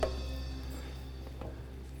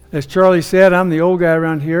As Charlie said, I'm the old guy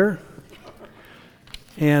around here,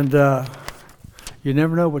 and you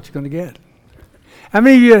never know what you're going to get. How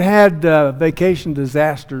many of you had vacation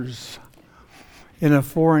disasters in a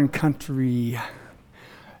foreign country?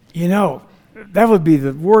 You know, that would be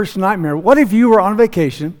the worst nightmare. What if you were on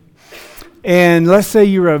vacation, and let's say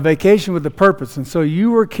you were on vacation with a purpose, and so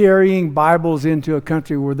you were carrying Bibles into a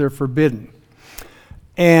country where they're forbidden.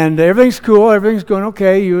 And everything's cool, everything's going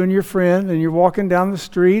okay, you and your friend, and you're walking down the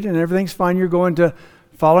street, and everything's fine. You're going to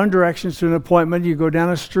following directions to an appointment. You go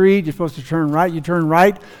down a street, you're supposed to turn right, you turn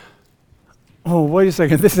right. Oh, wait a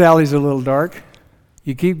second, this alley's a little dark.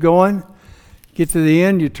 You keep going, get to the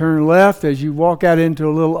end, you turn left. As you walk out into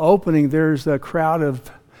a little opening, there's a crowd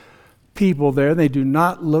of people there. They do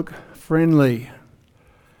not look friendly.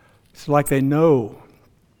 It's like they know.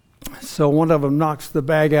 So one of them knocks the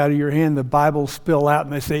bag out of your hand, the Bible spill out,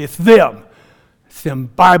 and they say, it's them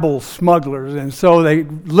Bible smugglers. And so they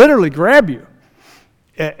literally grab you.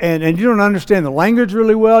 And you don't understand the language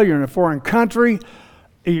really well, you're in a foreign country.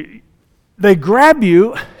 They grab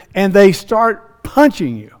you and they start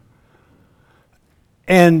punching you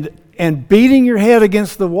and beating your head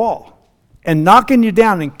against the wall and knocking you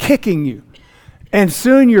down and kicking you. And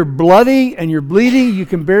soon you're bloody and you're bleeding. You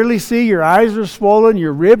can barely see. Your eyes are swollen.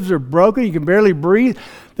 Your ribs are broken. You can barely breathe.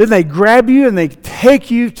 Then they grab you and they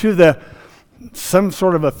take you to some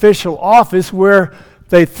sort of official office where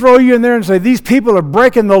they throw you in there and say, these people are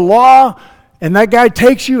breaking the law. And that guy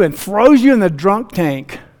takes you and throws you in the drunk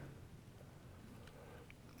tank.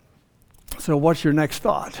 So what's your next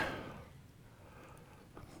thought?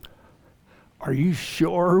 Are you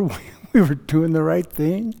sure we were doing the right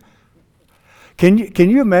thing? Can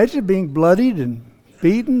you imagine being bloodied and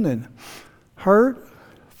beaten and hurt?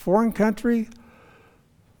 Foreign country?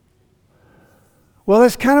 Well,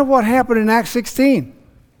 that's kind of what happened in Acts 16.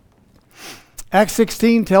 Acts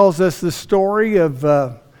 16 tells us the story of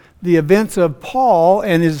the events of Paul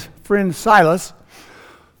and his friend Silas,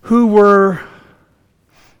 who were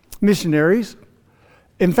missionaries.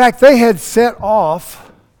 In fact, they had set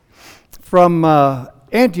off from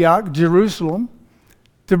Antioch, Jerusalem,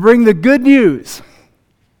 to bring the good news.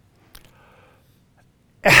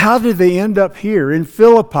 How did they end up here in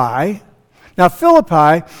Philippi? Now,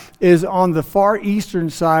 Philippi is on the far eastern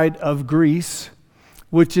side of Greece,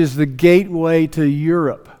 which is the gateway to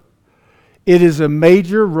Europe. It is a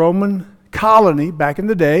major Roman colony back in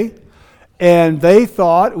the day, and they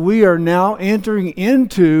thought we are now entering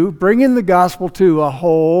into bringing the gospel to a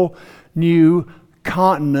whole new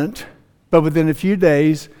continent. But within a few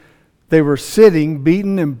days, they were sitting,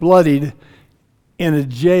 beaten and bloodied, in a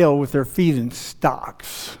jail with their feet in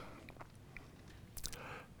stocks.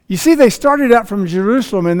 You see, they started out from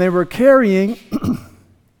Jerusalem and they were carrying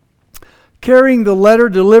the letter,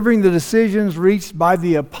 delivering the decisions reached by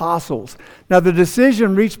the apostles. Now, the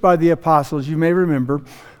decision reached by the apostles, you may remember,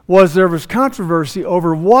 was there was controversy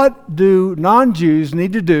over what do non-Jews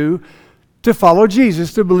need to do to follow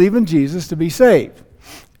Jesus, to believe in Jesus, to be saved.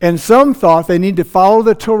 And some thought they need to follow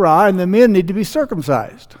the Torah and the men need to be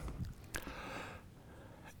circumcised.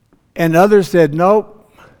 And others said,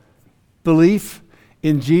 nope, belief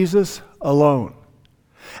in Jesus alone.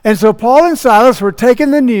 And so Paul and Silas were taking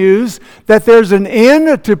the news that there's an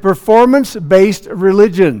end to performance-based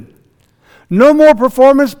religion. No more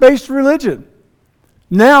performance-based religion.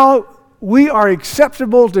 Now we are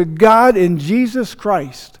acceptable to God in Jesus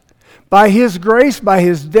Christ. By His grace, by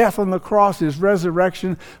His death on the cross, His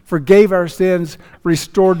resurrection, forgave our sins,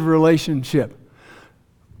 restored relationship.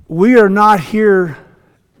 We are not here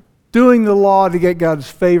doing the law to get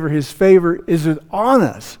God's favor. His favor is on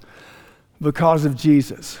us because of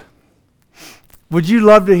Jesus. Would you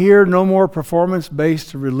love to hear no more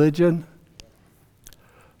performance-based religion?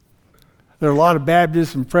 There are a lot of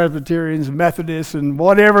Baptists and Presbyterians and Methodists and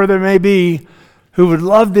whatever there may be who would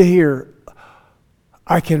love to hear,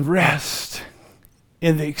 I can rest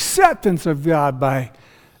in the acceptance of God by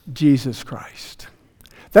Jesus Christ.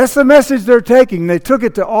 That's the message they're taking. They took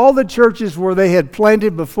it to all the churches where they had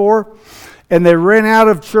planted before, and they ran out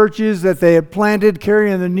of churches that they had planted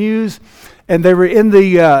carrying the news, and they were in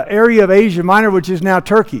the area of Asia Minor, which is now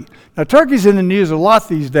Turkey. Now, Turkey's in the news a lot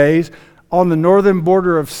these days, on the northern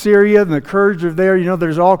border of Syria, and the Kurds are there. You know,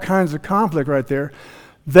 there's all kinds of conflict right there.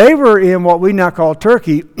 They were in what we now call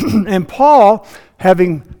Turkey, and Paul,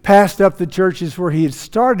 having passed up the churches where he had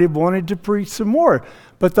started, wanted to preach some more.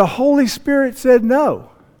 But the Holy Spirit said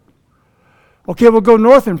no. Okay, we'll go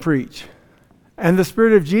north and preach. And the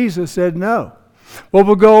Spirit of Jesus said no. Well,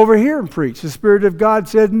 we'll go over here and preach. The Spirit of God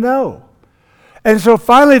said no. And so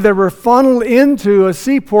finally they were funneled into a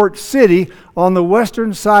seaport city on the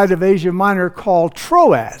western side of Asia Minor called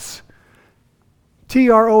Troas.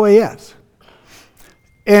 Troas.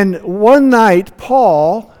 And one night,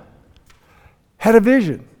 Paul had a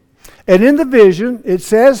vision. And in the vision, it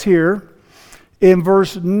says here in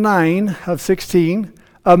verse 9 of 16,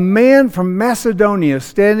 a man from Macedonia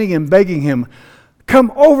standing and begging him,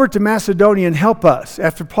 come over to Macedonia and help us.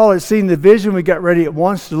 After Paul had seen the vision, we got ready at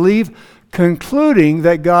once to leave, concluding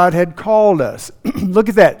that God had called us. Look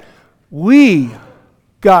at that. We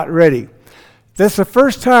got ready. That's the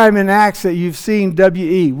first time in Acts that you've seen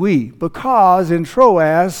W-E, we, because in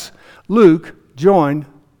Troas, Luke joined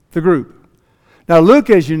the group. Now, Luke,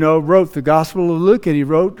 as you know, wrote the Gospel of Luke, and he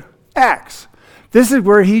wrote Acts. This is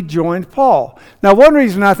where he joined Paul. Now, one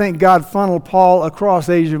reason I think God funneled Paul across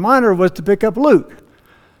Asia Minor was to pick up Luke,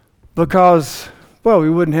 because, well, we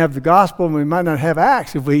wouldn't have the Gospel, and we might not have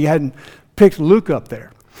Acts if we hadn't picked Luke up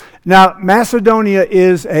there. Now, Macedonia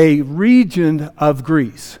is a region of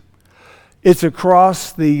Greece. It's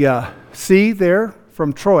across the sea there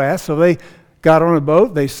from Troas, so they got on a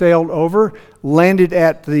boat, they sailed over, landed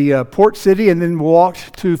at the port city, and then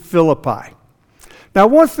walked to Philippi. Now,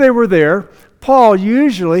 once they were there, Paul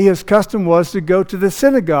usually, his custom was to go to the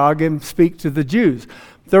synagogue and speak to the Jews.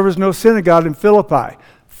 There was no synagogue in Philippi.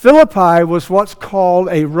 Philippi was what's called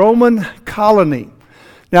a Roman colony.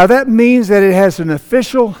 Now, that means that it has an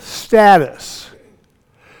official status.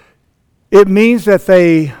 It means that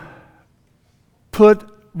they put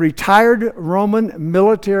retired Roman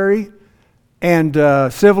military and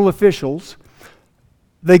civil officials,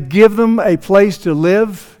 they give them a place to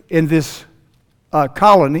live in this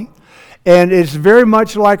colony, and it's very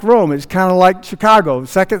much like Rome. It's kind of like Chicago,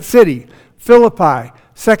 second city. Philippi,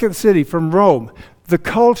 second city from Rome. The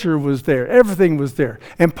culture was there. Everything was there.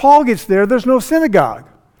 And Paul gets there, there's no synagogue,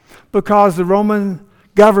 because the Roman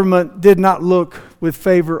government did not look with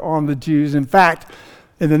favor on the Jews. In fact,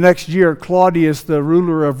 in the next year, Claudius, the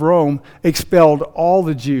ruler of Rome, expelled all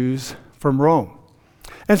the Jews from Rome.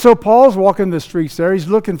 And so Paul's walking the streets there. He's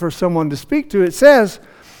looking for someone to speak to. It says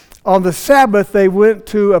on the Sabbath, they went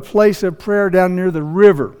to a place of prayer down near the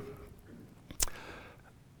river.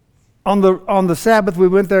 On the Sabbath, we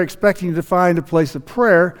went there expecting to find a place of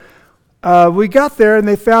prayer. We got there, and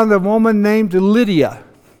they found a woman named Lydia,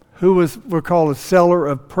 who we're called a seller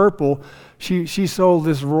of purple. She sold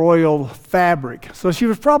this royal fabric. So she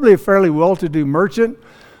was probably a fairly well-to-do merchant.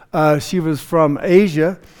 She was from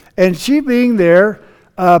Asia. And she being there,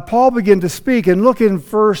 Paul began to speak. And look in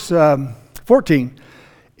verse 14.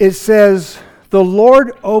 It says, the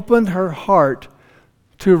Lord opened her heart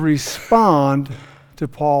to respond to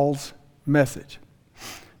Paul's message.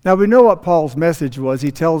 Now we know what Paul's message was. He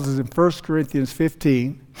tells us in 1 Corinthians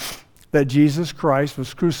 15 that Jesus Christ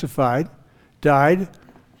was crucified, died,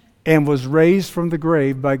 and was raised from the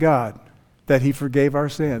grave by God, that he forgave our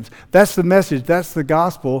sins. That's the message. That's the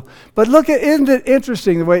gospel. But look at, isn't it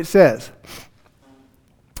interesting the way it says?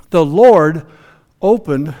 The Lord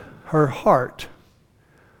opened her heart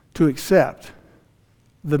to accept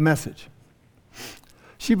the message.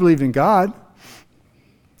 She believed in God.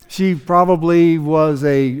 She probably was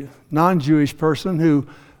a non-Jewish person who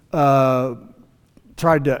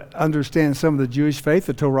tried to understand some of the Jewish faith,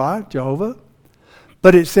 the Torah, Jehovah.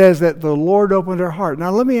 But it says that the Lord opened her heart.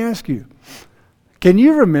 Now let me ask you, can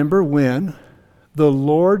you remember when the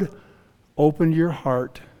Lord opened your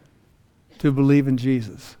heart to believe in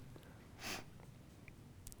Jesus?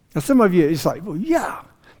 Now some of you, it's like, well, yeah.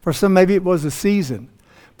 For some, maybe it was a season.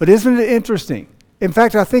 But isn't it interesting? In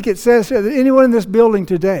fact, I think it says here that anyone in this building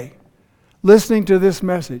today, listening to this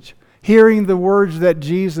message, hearing the words that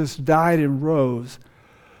Jesus died and rose,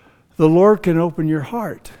 the Lord can open your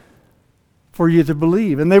heart for you to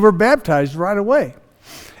believe. And they were baptized right away.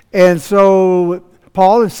 And so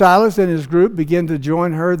Paul and Silas and his group began to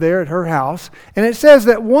join her there at her house. And it says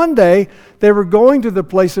that one day they were going to the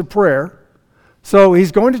place of prayer. So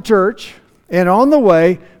he's going to church, and on the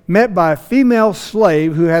way, met by a female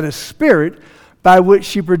slave who had a spirit by which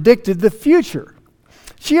she predicted the future.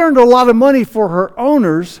 She earned a lot of money for her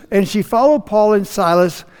owners, and she followed Paul and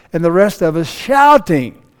Silas and the rest of us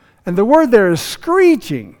shouting. And the word there is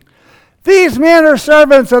screeching. These men are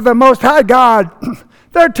servants of the Most High God.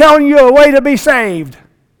 They're telling you a way to be saved.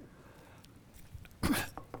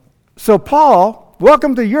 So Paul,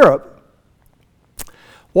 welcome to Europe,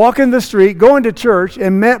 walking the street, going to church,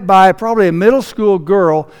 and met by probably a middle school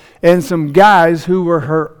girl and some guys who were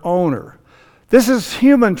her owner. This is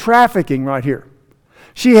human trafficking right here.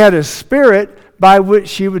 She had a spirit by which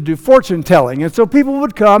she would do fortune telling. And so people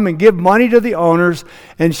would come and give money to the owners,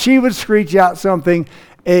 and she would screech out something,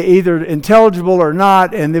 either intelligible or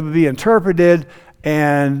not, and they would be interpreted,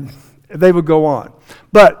 and they would go on.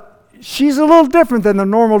 But she's a little different than the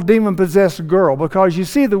normal demon-possessed girl, because you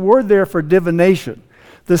see the word there for divination,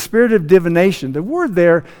 the spirit of divination. The word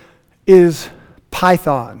there is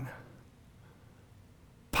python.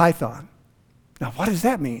 Python. Now, what does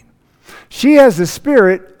that mean? She has the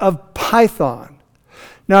spirit of python.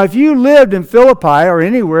 Now, if you lived in Philippi or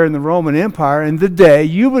anywhere in the Roman Empire in the day,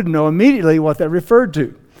 you would know immediately what that referred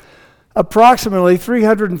to. Approximately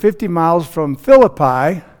 350 miles from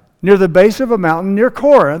Philippi, near the base of a mountain near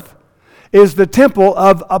Corinth, is the temple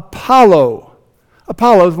of Apollo.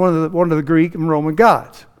 Apollo is one of the Greek and Roman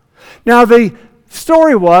gods. Now, the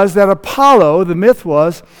story was that Apollo, the myth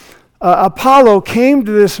was, Apollo came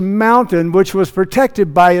to this mountain which was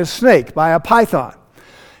protected by a snake, by a python.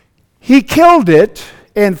 He killed it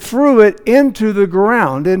and threw it into the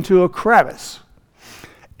ground, into a crevice.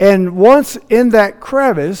 And once in that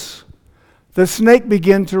crevice, the snake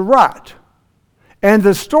began to rot. And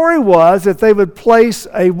the story was that they would place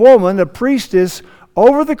a woman, a priestess,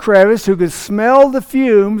 over the crevice who could smell the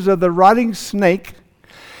fumes of the rotting snake,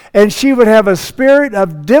 and she would have a spirit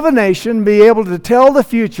of divination, be able to tell the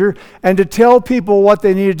future and to tell people what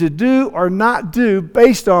they needed to do or not do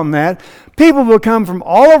based on that. People would come from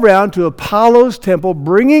all around to Apollo's temple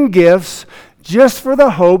bringing gifts just for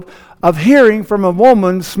the hope of hearing from a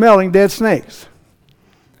woman smelling dead snakes.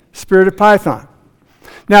 Spirit of Python.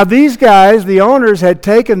 Now these guys, the owners, had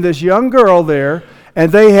taken this young girl there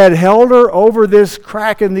and they had held her over this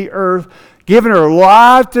crack in the earth, given her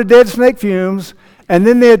lots of dead snake fumes, and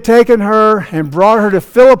then they had taken her and brought her to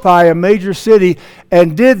Philippi, a major city,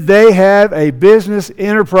 and did they have a business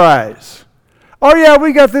enterprise? Oh yeah,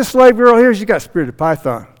 we got this slave girl here, she got spirit of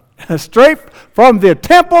Python. Straight from the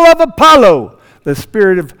temple of Apollo, the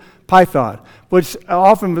spirit of Python, which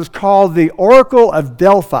often was called the Oracle of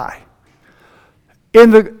Delphi.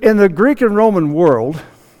 In the Greek and Roman world,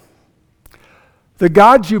 the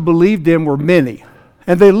gods you believed in were many,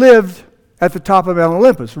 and they lived at the top of Mount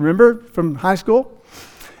Olympus. Remember from high school?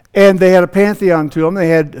 And they had a pantheon to them. They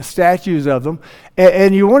had statues of them.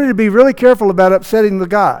 And you wanted to be really careful about upsetting the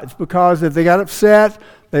gods, because if they got upset,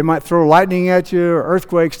 they might throw lightning at you or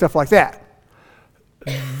earthquakes, stuff like that.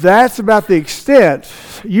 That's about the extent.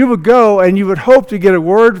 You would go and you would hope to get a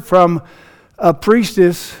word from a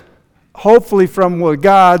priestess, hopefully from the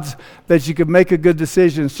gods, that you could make a good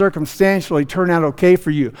decision, circumstantially turn out okay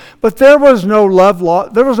for you. But there was no love.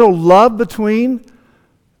 There was no love between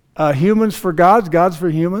humans for gods, gods for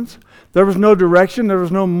humans. There was no direction. There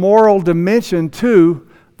was no moral dimension to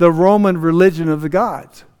the Roman religion of the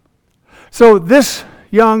gods. So this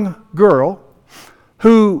young girl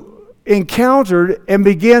who encountered and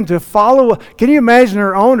began to follow, can you imagine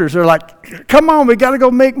her owners? They're like, come on, we got to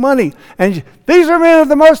go make money. And these are men of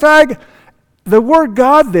the Most High. The word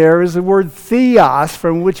God there is the word theos,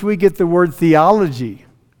 from which we get the word theology.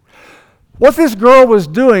 What this girl was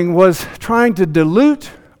doing was trying to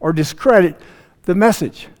dilute or discredit the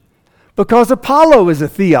message, because Apollo is a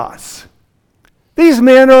theos. These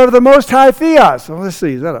men are the Most High theos. Well, let's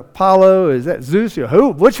see, is that Apollo? Is that Zeus? Who?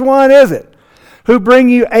 Which one is it? Who bring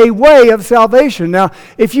you a way of salvation. Now,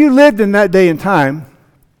 if you lived in that day and time,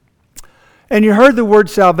 and you heard the word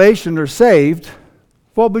salvation or saved,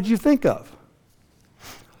 what would you think of?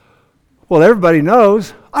 Well, everybody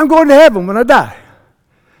knows, I'm going to heaven when I die.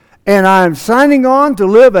 And I'm signing on to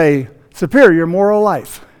live a superior moral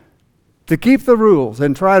life, to keep the rules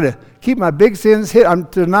and try to keep my big sins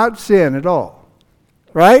to not sin at all.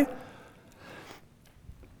 Right?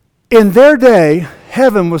 In their day,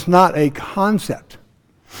 heaven was not a concept.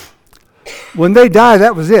 When they died,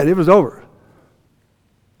 that was it. It was over.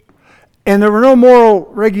 And there were no moral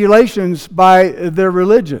regulations by their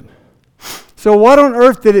religion. So what on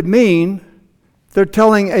earth did it mean they're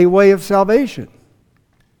telling a way of salvation?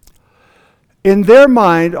 In their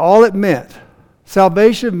mind, all it meant,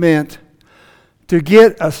 salvation meant to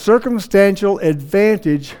get a circumstantial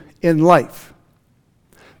advantage in life.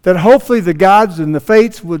 That hopefully the gods and the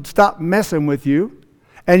fates would stop messing with you,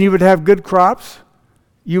 and you would have good crops,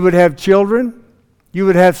 you would have children, you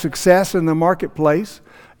would have success in the marketplace,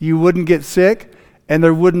 you wouldn't get sick, and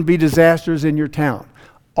there wouldn't be disasters in your town.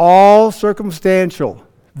 All circumstantial,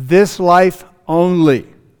 this life only.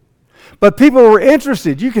 But people were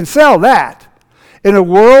interested. You can sell that. In a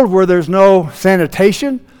world where there's no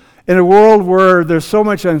sanitation, in a world where there's so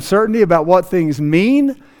much uncertainty about what things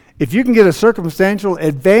mean, if you can get a circumstantial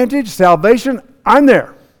advantage, salvation, I'm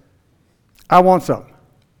there. I want some.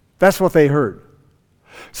 That's what they heard.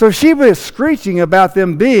 So she was screeching about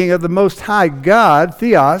them being of the Most High God,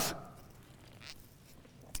 Theos.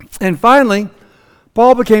 And finally,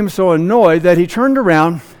 Paul became so annoyed that he turned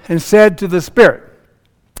around and said to the Spirit,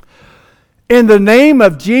 "In the name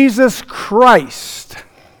of Jesus Christ."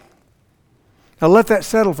 Now let that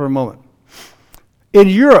settle for a moment. In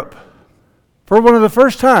Europe, for one of the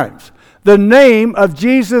first times, the name of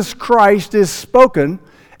Jesus Christ is spoken.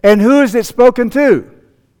 And who is it spoken to?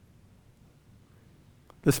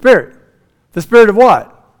 The Spirit. The Spirit of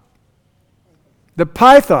what? The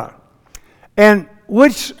Python. And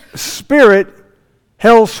which spirit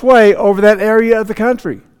held sway over that area of the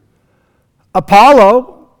country?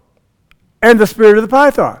 Apollo and the spirit of the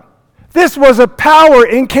Python. This was a power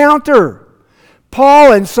encounter.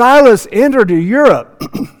 Paul and Silas entered Europe,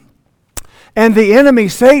 and the enemy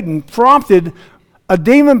Satan prompted a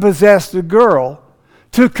demon-possessed girl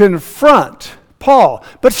to confront Paul.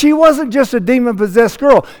 But she wasn't just a demon-possessed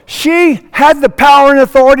girl. She had the power and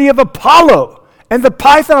authority of Apollo and the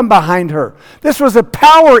Python behind her. This was a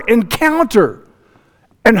power encounter.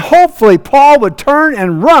 And hopefully Paul would turn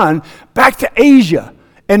and run back to Asia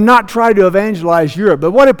and not try to evangelize Europe.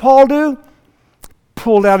 But what did Paul do?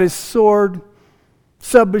 Pulled out his sword,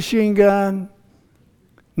 submachine gun.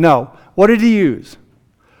 No. What did he use?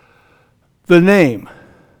 The name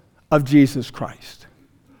of Jesus Christ.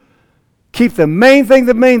 Keep the main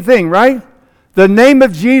thing, right? The name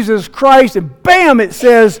of Jesus Christ, and bam, it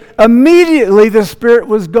says, immediately the spirit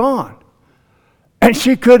was gone. And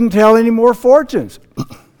she couldn't tell any more fortunes.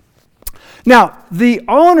 Now, the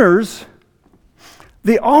owners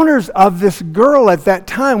of this girl at that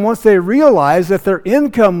time, once they realized that their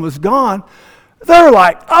income was gone, they're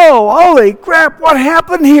like, "Oh, holy crap, what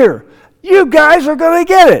happened here? You guys are going to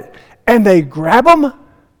get it." And they grab them,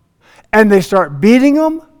 and they start beating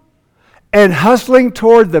them, and hustling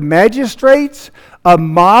toward the magistrates. A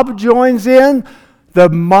mob joins in. The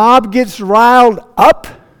mob gets riled up.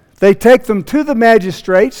 They take them to the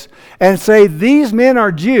magistrates and say, "These men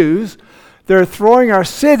are Jews. They're throwing our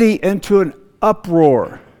city into an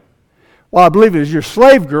uproar." Well, I believe it was your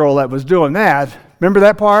slave girl that was doing that. Remember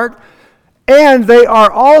that part? "And they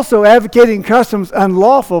are also advocating customs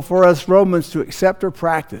unlawful for us Romans to accept or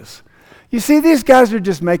practice." You see, these guys are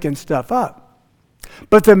just making stuff up.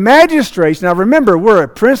 But the magistrates, now remember, we're a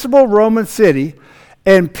principal Roman city,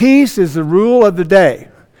 and peace is the rule of the day.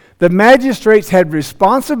 The magistrates had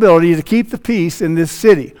responsibility to keep the peace in this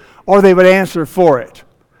city, or they would answer for it.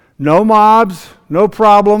 No mobs, no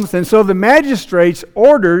problems. And so the magistrates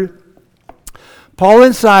ordered Paul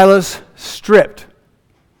and Silas stripped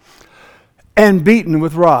and beaten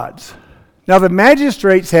with rods. Now the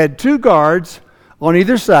magistrates had 2 guards on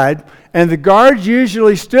either side, and the guards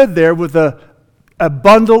usually stood there with a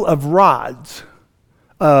bundle of rods,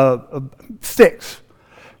 sticks.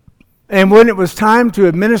 And when it was time to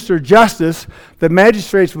administer justice, the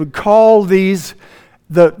magistrates would call these,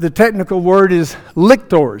 the technical word is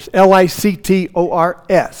lictors,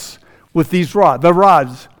 Lictors, with these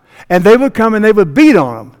rods. And they would come and they would beat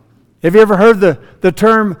on them. Have you ever heard the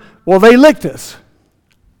term, "well, they licked us"?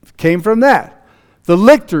 It came from that. The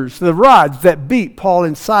lictors, the rods that beat Paul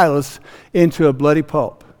and Silas into a bloody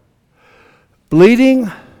pulp.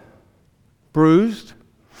 Bleeding, bruised,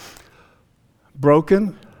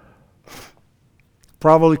 broken,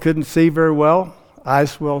 probably couldn't see very well,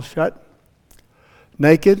 eyes well shut,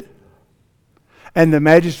 naked. And the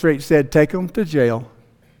magistrate said, "Take them to jail,"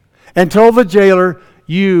 and told the jailer,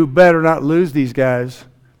 "You better not lose these guys."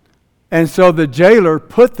 And so the jailer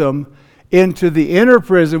put them into the inner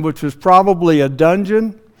prison, which was probably a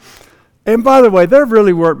dungeon. And by the way, there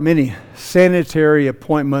really weren't many sanitary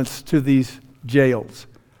appointments to these jails.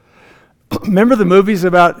 Remember the movies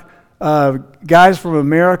about guys from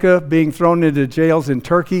America being thrown into jails in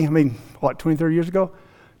Turkey? 20, 30 years ago?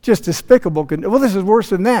 Just despicable. Well, this is worse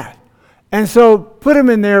than that. And so put them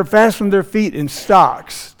in there, fasten their feet in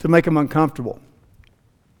stocks to make them uncomfortable.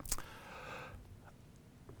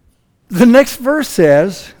 The next verse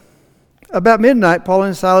says, about midnight, Paul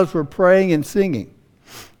and Silas were praying and singing.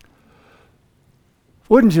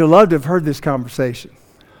 Wouldn't you love to have heard this conversation?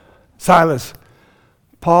 Silas,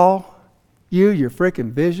 "Paul, your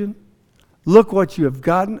freaking vision, look what you have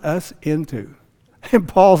gotten us into." And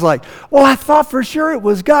Paul's like, "Well, I thought for sure it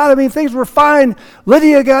was God. Things were fine.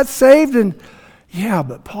 Lydia got saved, and yeah,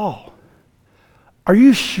 but Paul, are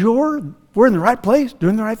you sure we're in the right place,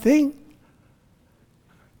 doing the right thing?"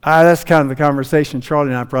 That's kind of the conversation Charlie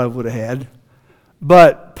and I probably would have had.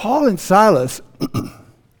 But Paul and Silas,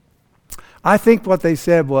 I think what they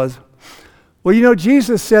said was, "Well,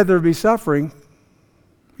 Jesus said there'd be suffering.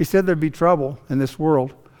 He said there'd be trouble in this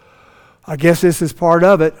world. I guess this is part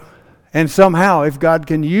of it. And somehow, if God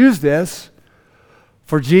can use this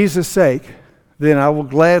for Jesus' sake, then I will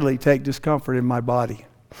gladly take discomfort in my body.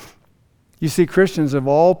 You see, Christians of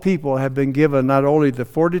all people have been given not only the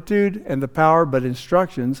fortitude and the power, but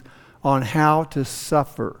instructions on how to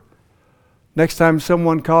suffer. Next time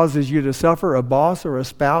someone causes you to suffer, a boss or a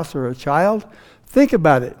spouse or a child, think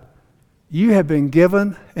about it. You have been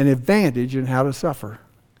given an advantage in how to suffer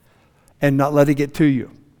and not let it get to you.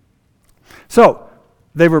 So,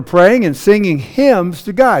 they were praying and singing hymns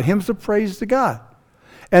to God, hymns of praise to God.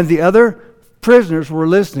 And the other prisoners were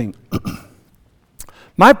listening.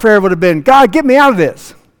 My prayer would have been, God, get me out of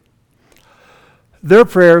this. Their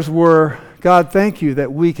prayers were, God, thank you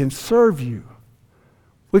that we can serve you.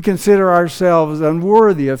 We consider ourselves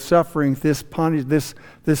unworthy of suffering this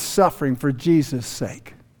suffering for Jesus'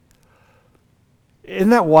 sake. Isn't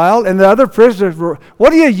that wild? And the other prisoners were,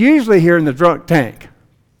 what do you usually hear in the drunk tank?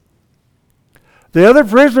 The other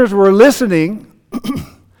prisoners were listening,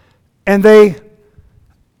 and they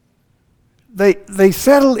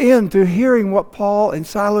settled into hearing what Paul and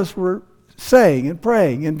Silas were saying and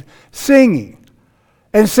praying and singing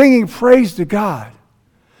praise to God.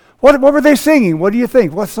 What were they singing? What do you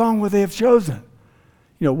think? What song would they have chosen?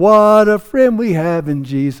 What a friend we have in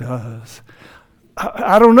Jesus.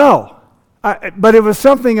 I don't know. But it was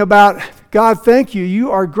something about, God, thank you.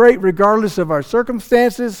 You are great regardless of our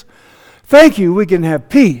circumstances. Thank you, we can have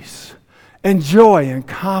peace and joy and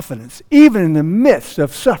confidence, even in the midst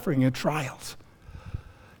of suffering and trials.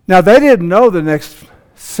 Now, they didn't know the next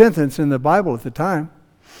sentence in the Bible at the time.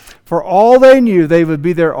 For all they knew, they would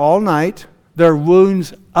be there all night, their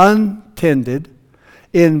wounds untended,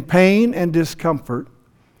 in pain and discomfort.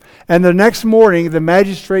 And the next morning, the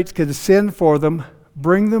magistrates could send for them,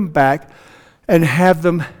 bring them back, and have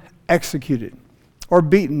them executed or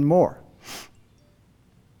beaten more.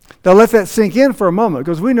 Now let that sink in for a moment,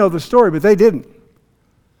 because we know the story, but they didn't.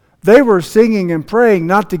 They were singing and praying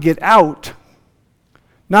not to get out,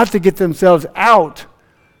 not to get themselves out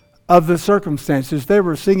of the circumstances. They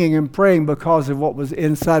were singing and praying because of what was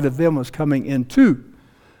inside of them was coming into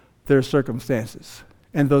their circumstances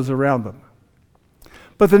and those around them.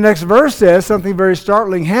 But the next verse says something very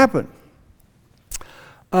startling happened.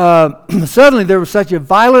 Suddenly there was such a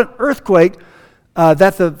violent earthquake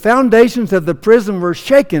that the foundations of the prison were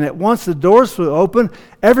shaken. At once the doors flew open.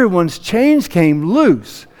 Everyone's chains came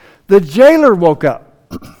loose. The jailer woke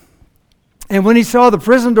up. And when he saw the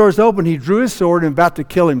prison doors open, he drew his sword and about to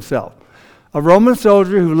kill himself. A Roman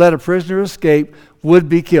soldier who let a prisoner escape would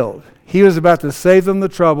be killed. He was about to save them the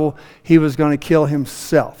trouble. He was going to kill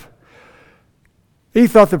himself. He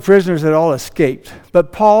thought the prisoners had all escaped.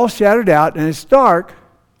 But Paul shouted out, and it's dark.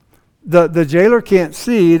 The jailer can't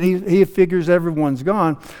see, and he figures everyone's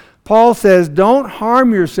gone. Paul says, don't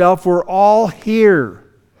harm yourself. We're all here.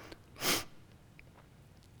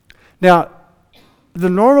 Now, the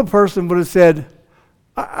normal person would have said,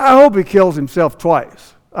 I hope he kills himself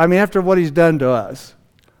twice. I mean, after what he's done to us,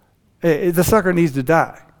 the sucker needs to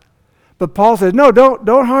die. But Paul says, no,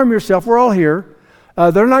 don't harm yourself. We're all here.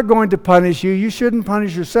 They're not going to punish you. You shouldn't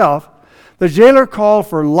punish yourself. The jailer called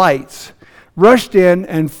for lights, rushed in,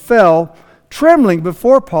 and fell trembling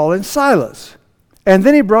before Paul and Silas. And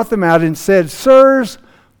then he brought them out and said, sirs,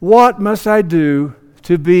 what must I do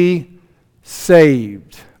to be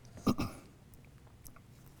saved?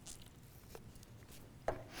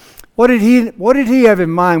 What did he have in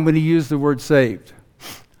mind when he used the word saved?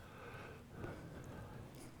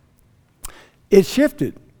 It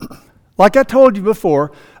shifted. Like I told you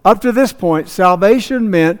before, up to this point, salvation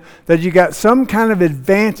meant that you got some kind of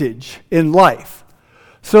advantage in life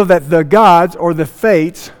so that the gods or the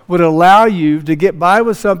fates would allow you to get by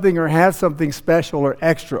with something or have something special or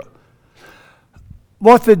extra.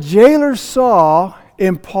 What the jailer saw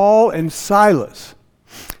in Paul and Silas,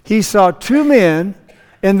 he saw two men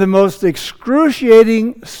in the most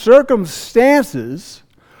excruciating circumstances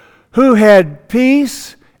who had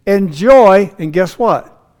peace and joy, and guess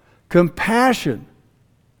what? Compassion.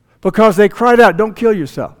 Because they cried out, don't kill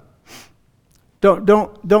yourself.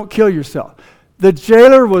 Don't kill yourself. The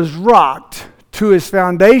jailer was rocked to his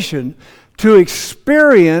foundation to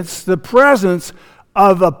experience the presence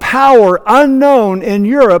of a power unknown in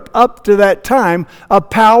Europe up to that time, a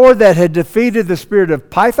power that had defeated the spirit of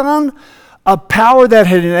Python, a power that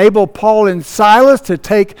had enabled Paul and Silas to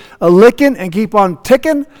take a licking and keep on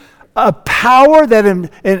ticking, a power that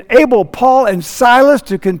enabled Paul and Silas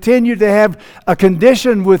to continue to have a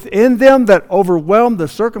condition within them that overwhelmed the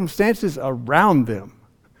circumstances around them.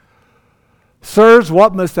 Sirs,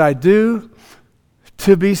 what must I do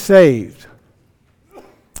to be saved?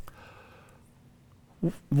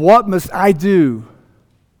 What must I do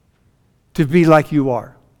to be like you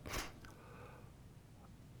are?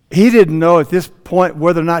 He didn't know at this point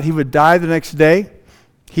whether or not he would die the next day.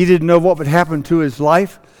 He didn't know what would happen to his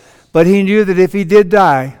life. But he knew that if he did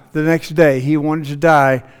die the next day, he wanted to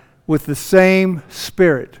die with the same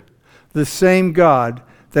spirit, the same God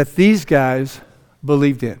that these guys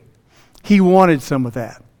believed in. He wanted some of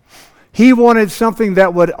that. He wanted something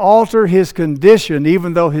that would alter his condition,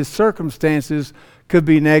 even though his circumstances could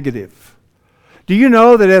be negative. Do you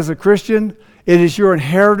know that as a Christian, it is your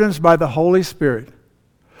inheritance by the Holy Spirit,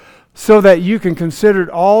 so that you can consider it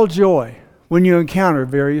all joy when you encounter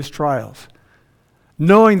various trials,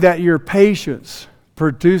 knowing that your patience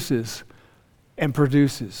produces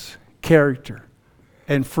character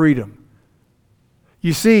and freedom.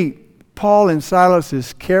 You see, Paul and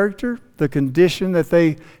Silas's character, the condition that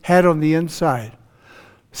they had on the inside,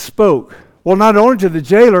 spoke. Well, not only to the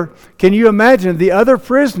jailer, can you imagine the other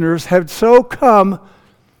prisoners had so come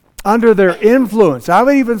under their influence. I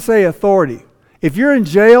would even say authority. If you're in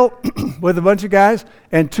jail with a bunch of guys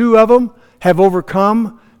and two of them have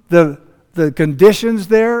overcome the conditions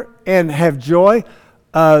there and have joy,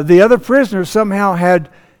 the other prisoners somehow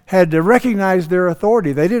had to recognize their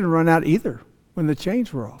authority. They didn't run out either when the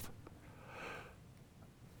chains were off.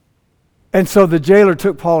 And so the jailer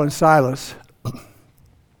took Paul and Silas,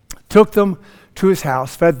 took them to his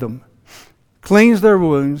house, fed them, cleansed their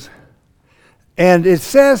wounds, and it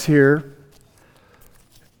says here,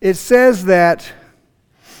 it says that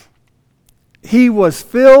he was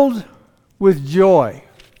filled with joy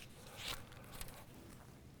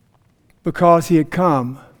because he had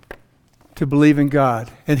come to believe in God,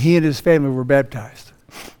 and he and his family were baptized.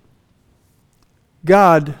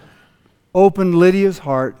 God opened Lydia's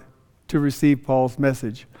heart to receive Paul's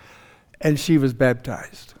message, and she was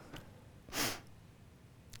baptized.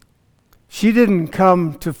 She didn't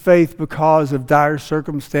come to faith because of dire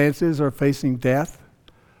circumstances or facing death.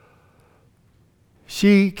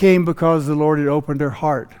 She came because the Lord had opened her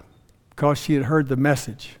heart, because she had heard the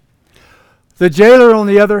message. The jailer, on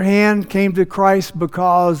the other hand, came to Christ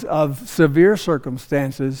because of severe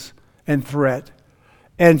circumstances and threat,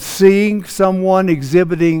 and seeing someone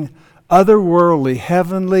exhibiting otherworldly,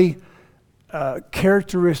 heavenly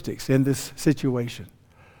characteristics in this situation.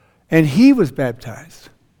 And he was baptized.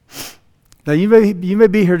 Now, you may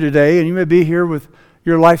be here today, and you may be here with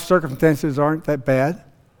your life circumstances aren't that bad,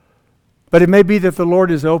 but it may be that the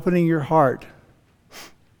Lord is opening your heart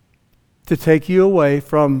to take you away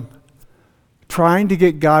from trying to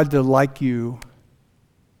get God to like you,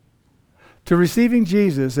 to receiving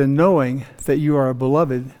Jesus and knowing that you are a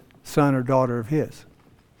beloved son or daughter of His.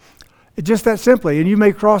 It's just that simply. And you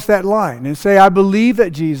may cross that line and say, I believe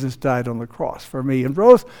that Jesus died on the cross for me and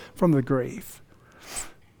rose from the grave.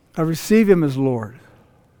 I receive Him as Lord.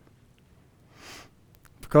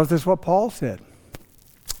 Because that's what Paul said.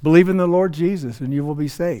 Believe in the Lord Jesus and you will be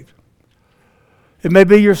saved. It may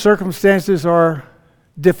be your circumstances are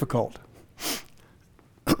difficult.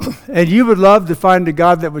 And you would love to find a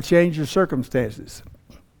God that would change your circumstances.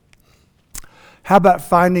 How about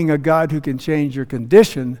finding a God who can change your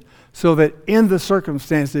condition so that in the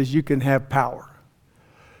circumstances you can have power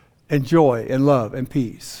and joy and love and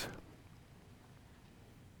peace?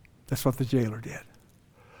 That's what the jailer did.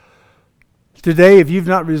 Today, if you've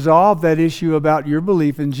not resolved that issue about your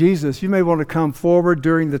belief in Jesus, you may want to come forward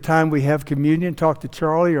during the time we have communion, talk to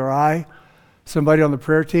Charlie or I, somebody on the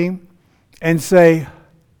prayer team, and say,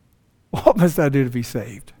 what must I do to be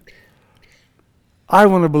saved? I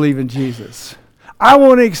want to believe in Jesus. I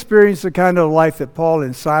want to experience the kind of life that Paul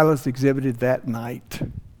and Silas exhibited that night.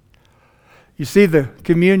 You see, the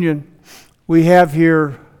communion, we have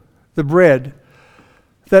here the bread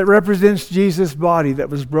that represents Jesus' body that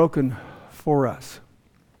was broken for us.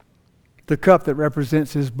 The cup that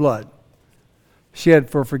represents His blood shed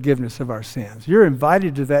for forgiveness of our sins. You're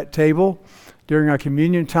invited to that table during our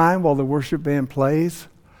communion time while the worship band plays.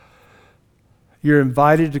 You're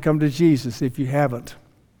invited to come to Jesus if you haven't.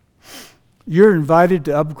 You're invited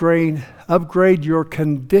to upgrade your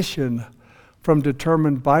condition from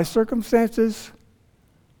determined by circumstances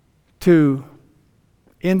to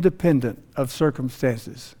independent of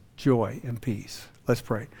circumstances, joy and peace. Let's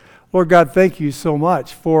pray. Lord God, thank you so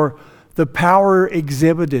much for the power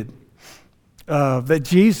exhibited that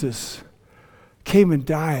Jesus came and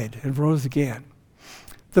died and rose again.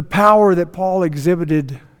 The power that Paul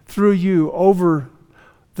exhibited through you over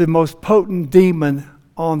the most potent demon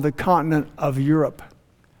on the continent of Europe.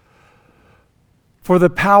 For the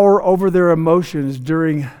power over their emotions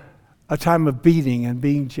during a time of beating and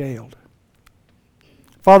being jailed.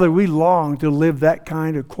 Father, we long to live that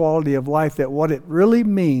kind of quality of life, that what it really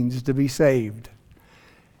means to be saved.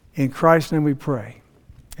 In Christ's name we pray.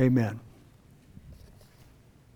 Amen.